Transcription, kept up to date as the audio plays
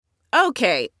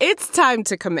Okay, it's time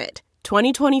to commit.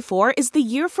 2024 is the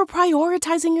year for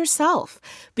prioritizing yourself.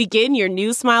 Begin your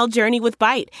new smile journey with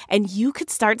Byte, and you could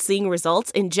start seeing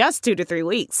results in just 2 to 3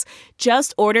 weeks.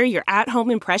 Just order your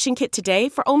at-home impression kit today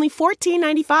for only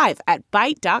 $14.95 at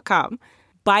Byte.com.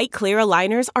 Byte Clear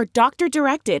aligners are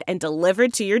doctor-directed and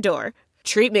delivered to your door.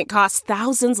 Treatment costs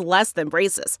thousands less than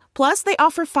braces. Plus, they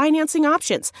offer financing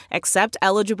options, accept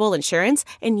eligible insurance,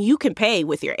 and you can pay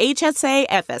with your HSA,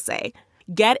 FSA.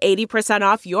 Get 80%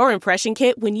 off your impression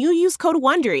kit when you use code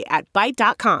WONDERY at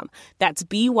Byte.com. That's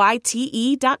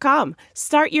BYTE.com.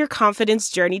 Start your confidence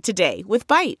journey today with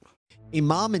Byte. A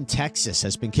mom in Texas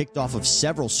has been kicked off of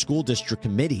several school district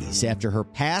committees after her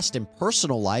past and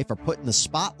personal life are put in the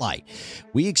spotlight.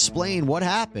 We explain what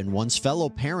happened once fellow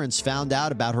parents found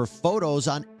out about her photos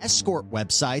on Escort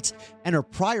websites and her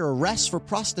prior arrests for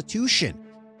prostitution.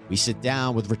 We sit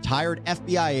down with retired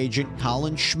FBI agent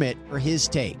Colin Schmidt for his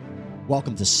take.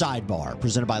 Welcome to Sidebar,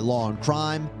 presented by Law and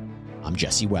Crime. I'm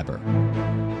Jesse Weber.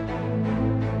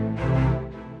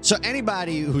 So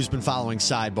anybody who's been following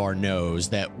Sidebar knows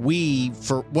that we,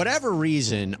 for whatever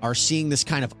reason, are seeing this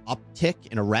kind of uptick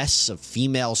in arrests of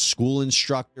female school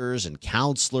instructors and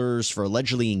counselors for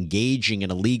allegedly engaging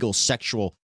in illegal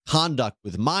sexual conduct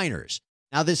with minors.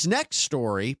 Now, this next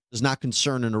story does not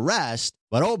concern an arrest,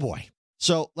 but oh boy.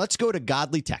 So let's go to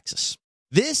Godley, Texas.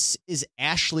 This is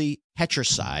Ashley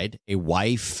Petroside, a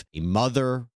wife, a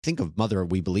mother,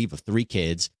 we believe, of 3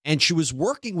 kids, and she was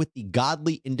working with the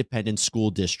Godley Independent School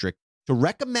District to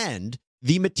recommend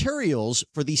the materials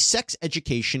for the sex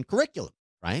education curriculum,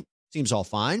 right? Seems all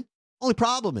fine. Only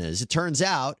problem is, it turns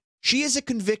out she is a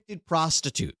convicted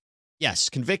prostitute. Yes,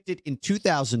 convicted in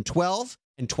 2012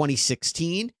 and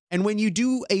 2016. And when you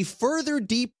do a further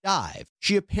deep dive,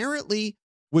 she apparently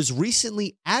was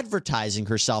recently advertising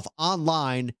herself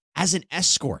online as an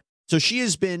escort. So she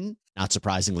has been, not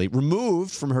surprisingly,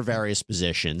 removed from her various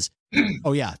positions.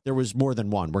 Oh, yeah, there was more than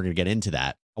one. We're going to get into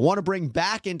that. I want to bring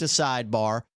back into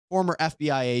Sidebar former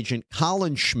FBI agent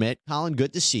Colin Schmidt. Colin,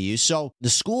 good to see you. So the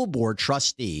school board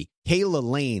trustee, Kayla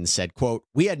Lane, said, quote,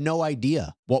 "We had no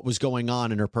idea what was going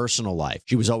on in her personal life.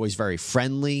 She was always very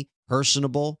friendly,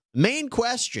 personable. The main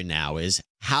question now is,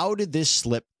 how did this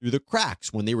slip through the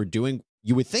cracks when they were doing,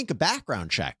 you would think, a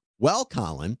background check?" Well,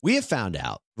 Colin, we have found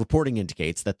out, reporting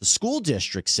indicates that the school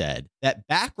district said that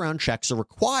background checks are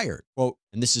required. Quote,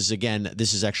 and this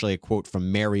is actually a quote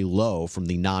from Mary Lowe from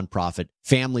the nonprofit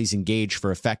Families Engaged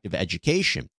for Effective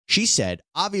Education. She said,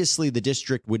 obviously, the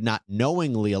district would not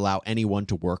knowingly allow anyone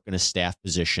to work in a staff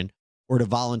position or to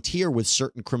volunteer with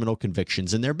certain criminal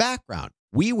convictions in their background.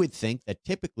 We would think that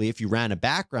typically if you ran a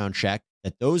background check,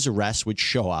 that those arrests would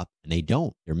show up, and they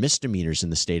don't. They're misdemeanors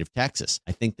in the state of Texas.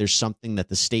 I think there's something that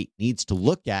the state needs to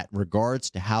look at in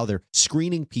regards to how they're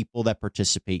screening people that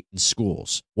participate in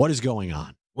schools. What is going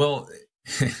on? Well,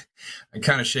 I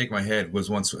kind of shake my head. Was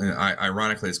once,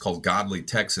 ironically, it's called Godley,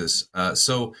 Texas.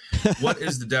 So what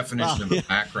is the definition of a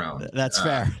background? That's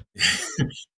fair.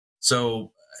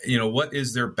 So, what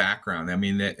is their background? I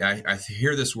mean, I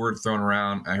hear this word thrown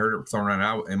around. I heard it thrown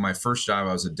around. In my first job,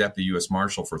 I was a deputy U.S.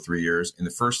 Marshal for 3 years. And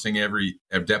the first thing every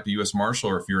deputy U.S. Marshal,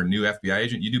 or if you're a new FBI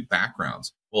agent, you do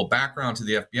backgrounds. Well, background to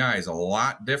the FBI is a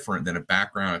lot different than a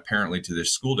background apparently to the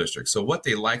school district. So what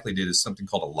they likely did is something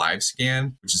called a live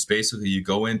scan, which is basically you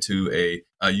go into a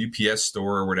UPS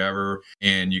store or whatever,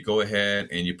 and you go ahead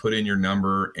and you put in your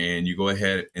number, and you go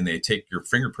ahead and they take your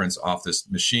fingerprints off this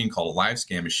machine called a live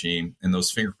scan machine. And those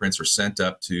fingerprints are sent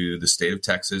up to the state of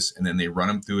Texas, and then they run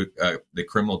them through the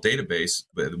criminal database,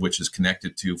 which is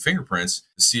connected to fingerprints,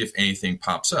 to see if anything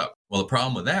pops up. Well, the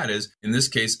problem with that is, in this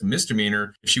case, a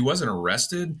misdemeanor, if she wasn't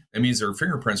arrested, that means her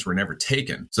fingerprints were never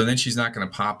taken. So then she's not going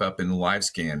to pop up in the live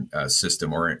scan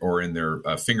system or in their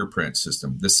fingerprint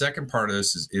system. The second part of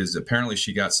this is apparently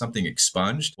she got something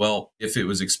expunged. Well, if it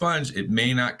was expunged, it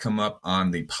may not come up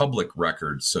on the public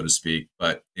record, so to speak.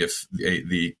 But if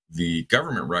the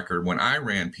government record, when I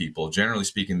ran people, generally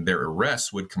speaking, their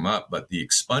arrests would come up, but the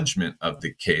expungement of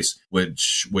the case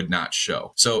would not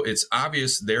show. So it's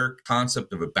obvious their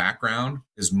concept of a background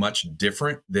is much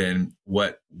different than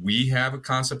what we have a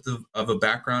concept of a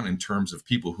background in terms of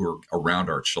people who are around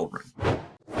our children.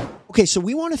 Okay, so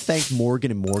we want to thank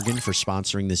Morgan & Morgan for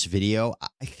sponsoring this video.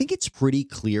 I think it's pretty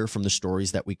clear from the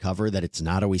stories that we cover that it's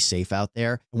not always safe out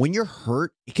there. When you're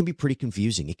hurt, it can be pretty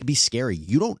confusing. It can be scary.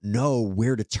 You don't know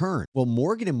where to turn. Well,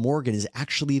 Morgan & Morgan is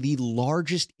actually the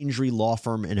largest injury law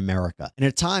firm in America. And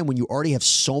at a time when you already have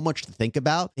so much to think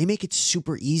about, they make it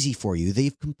super easy for you.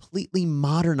 They've completely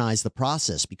modernized the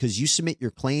process because you submit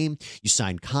your claim, you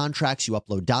sign contracts, you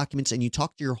upload documents, and you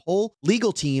talk to your whole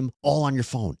legal team all on your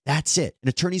phone. That's it. An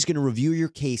attorney's going to to review your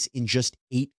case in just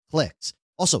 8 clicks.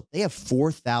 Also, they have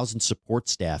 4,000 support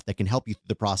staff that can help you through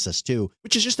the process too,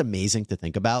 which is just amazing to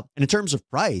think about. And in terms of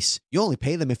price, you only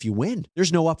pay them if you win.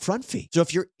 There's no upfront fee. So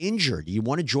if you're injured, you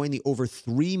want to join the over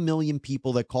 3 million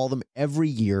people that call them every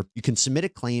year, you can submit a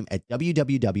claim at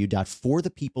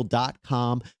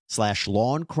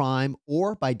www.forthepeople.com/law and crime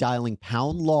or by dialing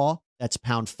pound law, that's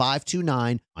pound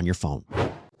 529 on your phone.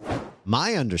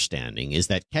 My understanding is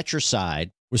that Catcher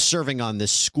Side was serving on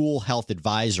this school health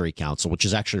advisory council, which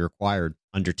is actually required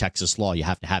under Texas law. You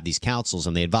have to have these councils,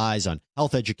 and they advise on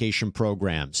health education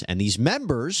programs. And these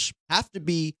members have to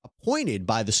be appointed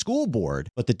by the school board.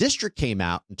 But the district came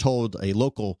out and told a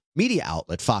local media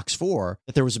outlet, Fox 4,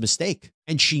 that there was a mistake.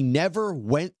 And she never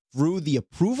went through the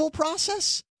approval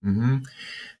process? Mm-hmm.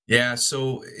 Yeah.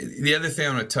 So the other thing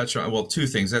I'm going to touch on, well, 2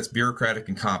 things. That's bureaucratic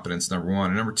incompetence, number 1.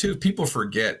 And number 2, people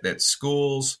forget that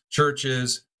schools,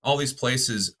 churches, all these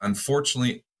places,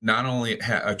 unfortunately, not only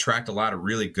attract a lot of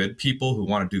really good people who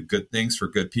want to do good things for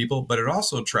good people, but it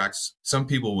also attracts some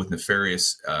people with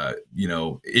nefarious,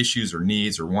 issues or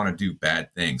needs or want to do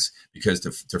bad things because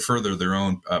to further their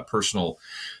own personal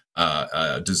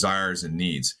desires and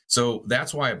needs. So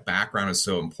that's why a background is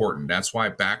so important. That's why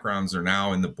backgrounds are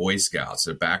now in the Boy Scouts.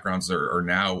 The backgrounds are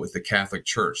now with the Catholic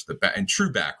Church, and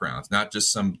true backgrounds, not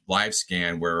just some live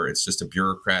scan where it's just a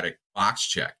bureaucratic box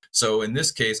check. So in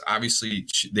this case, obviously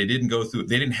they didn't go through,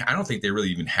 I don't think they really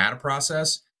even had a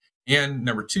process. And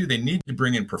number 2, they need to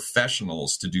bring in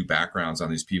professionals to do backgrounds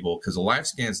on these people because a live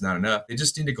scan is not enough. They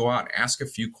just need to go out and ask a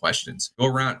few questions. Go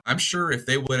around. I'm sure if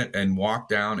they went and walked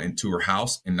down into her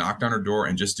house and knocked on her door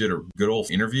and just did a good old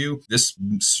interview,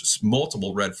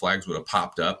 multiple red flags would have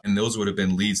popped up, and those would have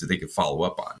been leads that they could follow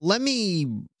up on. Let me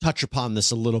touch upon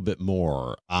this a little bit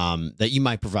more that you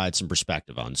might provide some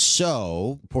perspective on.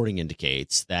 So, reporting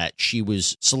indicates that she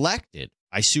was selected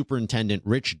by Superintendent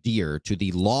Rich Deere to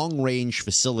the Long Range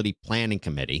Facility Planning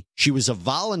Committee. She was a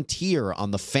volunteer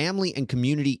on the Family and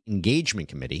Community Engagement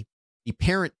Committee, the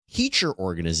Parent Teacher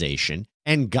Organization,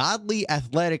 and Godly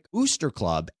Athletic Booster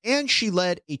Club, and she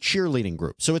led a cheerleading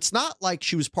group. So it's not like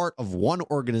she was part of one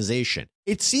organization.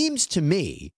 It seems to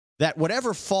me that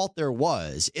whatever fault there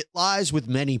was, it lies with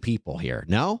many people here,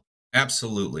 no?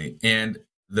 Absolutely. And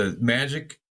the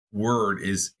magic word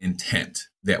is intent.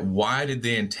 That why did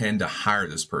they intend to hire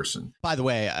this person? By the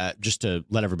way, just to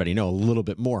let everybody know a little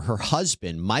bit more, her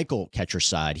husband, Michael Catcher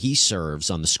Side, he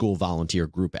serves on the school volunteer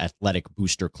group Athletic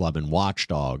Booster Club and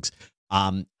Watchdogs.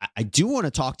 I do want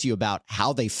to talk to you about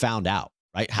how they found out,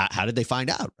 right? How did they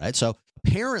find out, right? So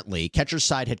apparently, Catcher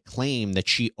Side had claimed that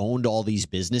she owned all these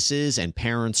businesses, and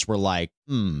parents were like,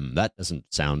 that doesn't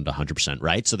sound 100%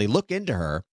 right. So they look into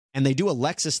her, and they do a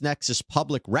LexisNexis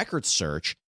public records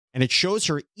search, and it shows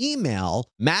her email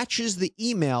matches the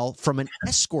email from an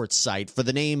escort site for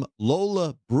the name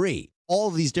Lola Bree. All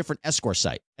of these different escort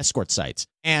sites.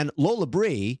 And Lola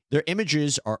Bree, their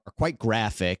images are quite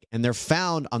graphic, and they're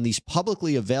found on these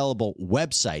publicly available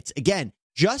websites. Again,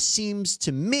 just seems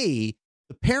to me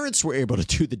the parents were able to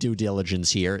do the due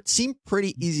diligence here. It seemed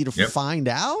pretty easy to find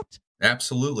out.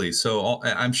 Absolutely. So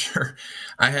I'm sure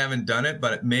I haven't done it,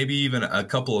 but maybe even a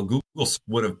couple of Googles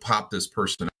would have popped this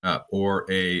person up, or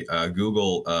a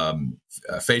Google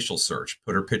facial search,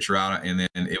 put her picture out, and then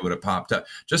it would have popped up.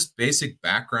 Just basic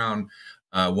background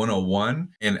 101.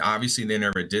 And obviously they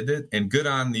never did it. And good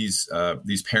on these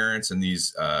parents and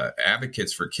these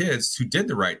advocates for kids who did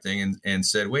the right thing and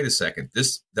said, wait a second,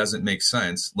 this doesn't make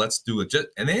sense. Let's do it.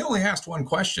 And they only asked one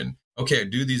question. Okay,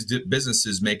 do these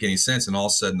businesses make any sense? And all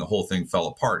of a sudden, the whole thing fell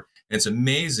apart. And it's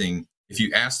amazing. If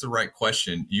you ask the right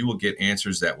question, you will get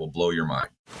answers that will blow your mind.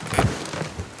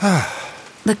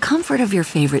 The comfort of your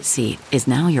favorite seat is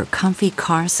now your comfy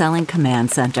car selling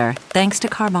command center, thanks to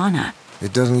Carvana.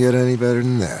 It doesn't get any better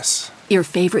than this. Your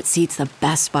favorite seat's the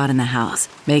best spot in the house.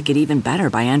 Make it even better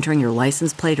by entering your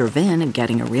license plate or VIN and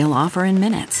getting a real offer in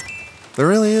minutes. There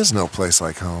really is no place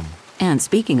like home. And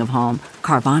speaking of home,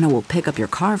 Carvana will pick up your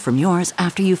car from yours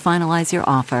after you finalize your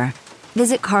offer.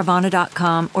 Visit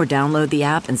Carvana.com or download the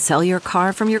app and sell your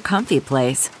car from your comfy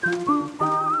place.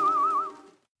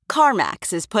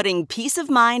 CarMax is putting peace of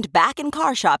mind back in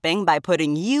car shopping by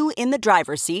putting you in the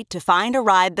driver's seat to find a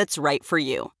ride that's right for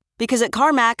you. Because at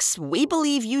CarMax, we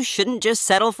believe you shouldn't just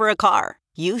settle for a car.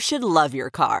 You should love your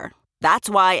car. That's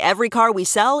why every car we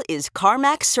sell is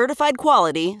CarMax certified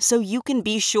quality, so you can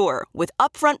be sure with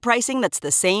upfront pricing that's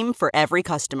the same for every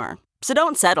customer. So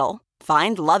don't settle.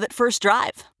 Find love at first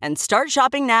drive and start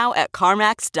shopping now at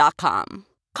CarMax.com.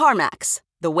 CarMax,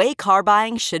 the way car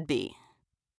buying should be.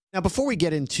 Now, before we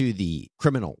get into the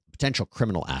potential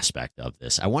criminal aspect of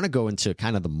this, I want to go into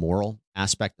kind of the moral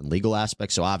aspect and legal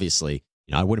aspect. So obviously,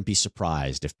 I wouldn't be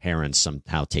surprised if parents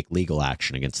somehow take legal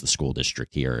action against the school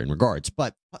district here in regards.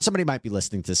 But somebody might be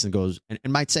listening to this and goes and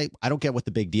might say, I don't get what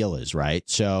the big deal is, right?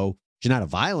 So she's not a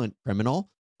violent criminal.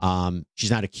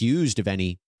 She's not accused of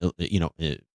any,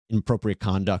 inappropriate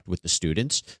conduct with the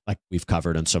students, like we've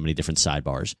covered on so many different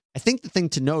sidebars. I think the thing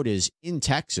to note is in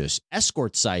Texas,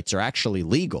 escort sites are actually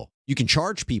legal. You can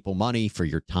charge people money for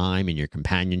your time and your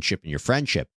companionship and your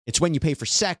friendship. It's when you pay for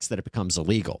sex that it becomes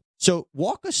illegal. So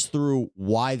walk us through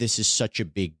why this is such a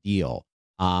big deal.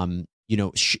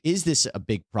 Is this a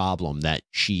big problem that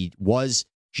she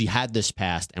had this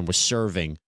past and was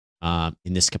serving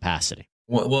in this capacity?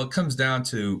 Well, it comes down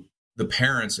to the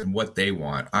parents and what they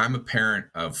want. I'm a parent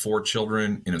of 4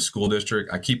 children in a school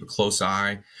district. I keep a close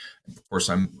eye. Of course,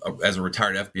 I'm as a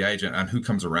retired FBI agent on who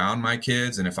comes around my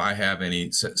kids. And if I have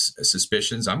any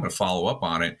suspicions, I'm going to follow up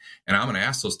on it. And I'm going to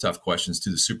ask those tough questions to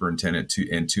the superintendent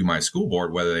and to my school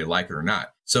board, whether they like it or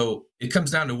not. So it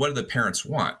comes down to what do the parents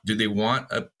want? Do they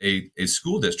want a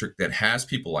school district that has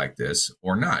people like this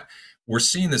or not? We're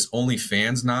seeing this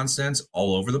OnlyFans nonsense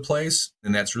all over the place,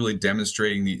 and that's really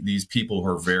demonstrating these people who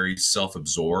are very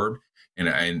self-absorbed.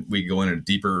 And we go into a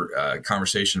deeper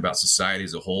conversation about society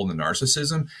as a whole and the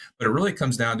narcissism. But it really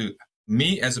comes down to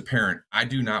me as a parent. I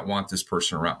do not want this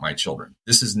person around my children.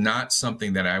 This is not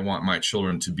something that I want my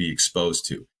children to be exposed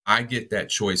to. I get that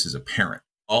choice as a parent.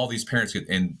 All these parents get,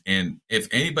 and if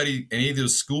any of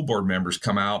those school board members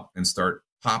come out and start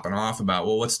popping off about,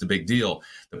 well, what's the big deal?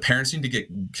 The parents need to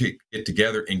get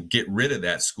together and get rid of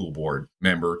that school board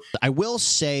member. I will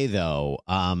say, though,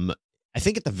 I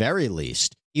think at the very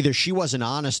least, either she wasn't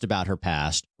honest about her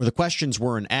past or the questions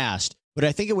weren't asked. But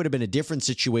I think it would have been a different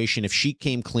situation if she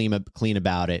came clean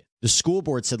about it. The school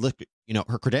board said, look,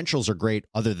 her credentials are great.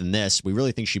 Other than this, we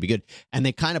really think she'd be good. And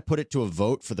they kind of put it to a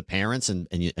vote for the parents and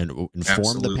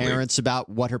inform the parents about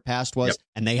what her past was. Yep.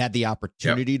 And they had the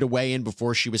opportunity to weigh in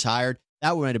before she was hired.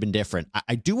 That might have been different.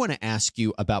 I do want to ask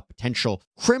you about potential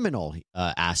criminal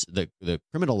the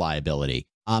criminal liability.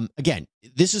 Again,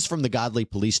 this is from the Godley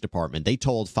Police Department. They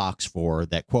told Fox 4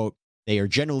 that, quote, they are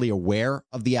generally aware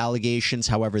of the allegations.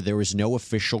 However, there is no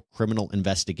official criminal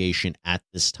investigation at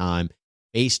this time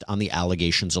based on the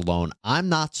allegations alone. I'm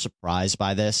not surprised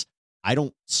by this. I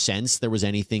don't sense there was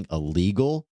anything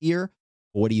illegal here.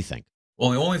 What do you think?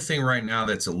 Well, the only thing right now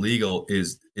that's illegal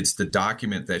is it's the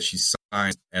document that she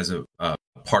signed as a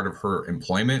part of her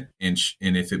employment, and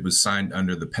if it was signed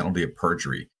under the penalty of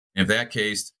perjury. In that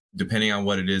case, depending on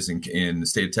what it is in the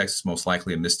state of Texas, most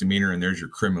likely a misdemeanor, and there's your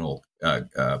criminal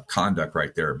conduct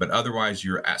right there. But otherwise,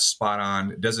 you're spot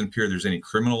on. It doesn't appear there's any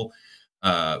criminal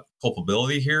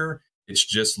culpability here. It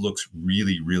just looks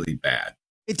really, really bad.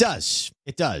 It does.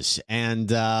 It does.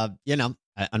 And,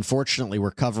 unfortunately, we're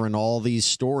covering all these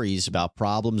stories about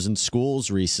problems in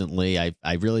schools recently.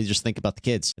 I really just think about the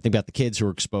kids. I think about the kids who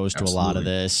are exposed to a lot of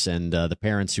this and the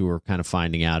parents who are kind of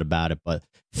finding out about it. But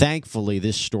thankfully,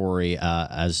 this story,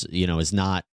 is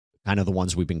not kind of the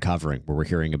ones we've been covering where we're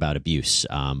hearing about abuse.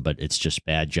 But it's just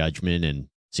bad judgment and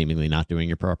seemingly not doing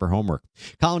your proper homework.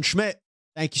 Colin Schmidt,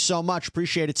 thank you so much.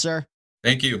 Appreciate it, sir.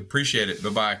 Thank you. Appreciate it.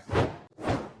 Bye-bye.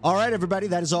 All right, everybody,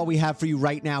 that is all we have for you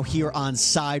right now here on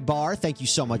Sidebar. Thank you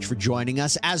so much for joining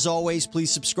us. As always, please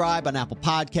subscribe on Apple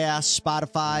Podcasts,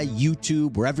 Spotify,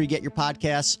 YouTube, wherever you get your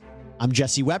podcasts. I'm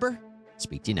Jesse Weber.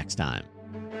 Speak to you next time.